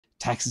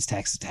taxes,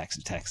 taxes,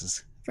 taxes,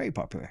 taxes. Very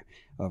popular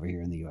over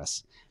here in the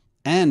US.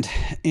 And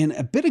in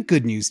a bit of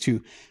good news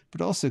too,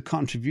 but also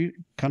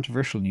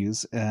controversial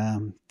news,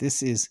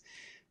 this is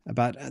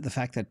about the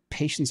fact that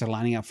patients are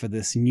lining up for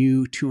this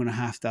new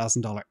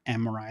 $2,500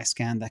 MRI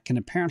scan that can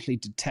apparently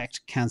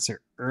detect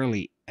cancer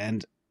early.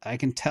 And I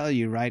can tell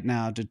you right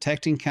now,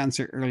 detecting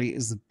cancer early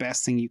is the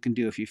best thing you can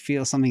do. If you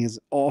feel something is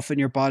off in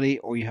your body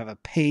or you have a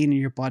pain in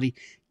your body,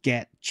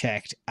 get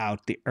checked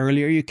out. The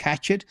earlier you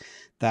catch it,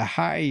 the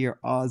higher your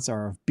odds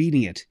are of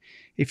beating it.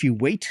 If you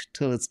wait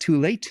till it's too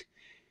late,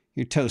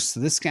 you're toast. So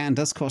this scan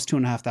does cost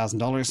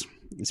 $2,500.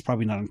 It's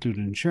probably not included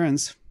in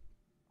insurance,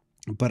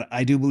 but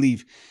I do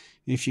believe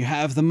if you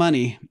have the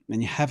money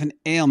and you have an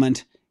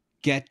ailment,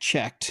 get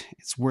checked.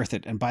 It's worth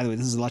it. And by the way,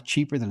 this is a lot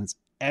cheaper than it's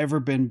ever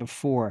been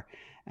before.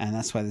 And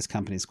that's why this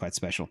company is quite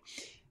special.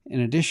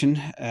 In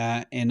addition,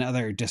 in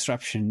other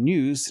disruption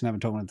news, and I've been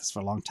talking about this for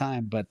a long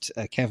time, but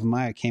Kevin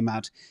Meyer came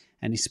out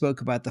and he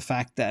spoke about the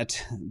fact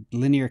that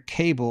linear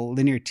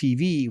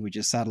TV, which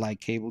is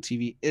satellite cable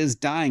TV, is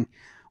dying.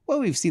 Well,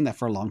 we've seen that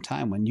for a long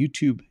time when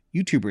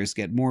YouTubers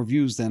get more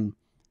views than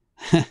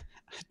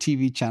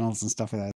TV channels and stuff like that.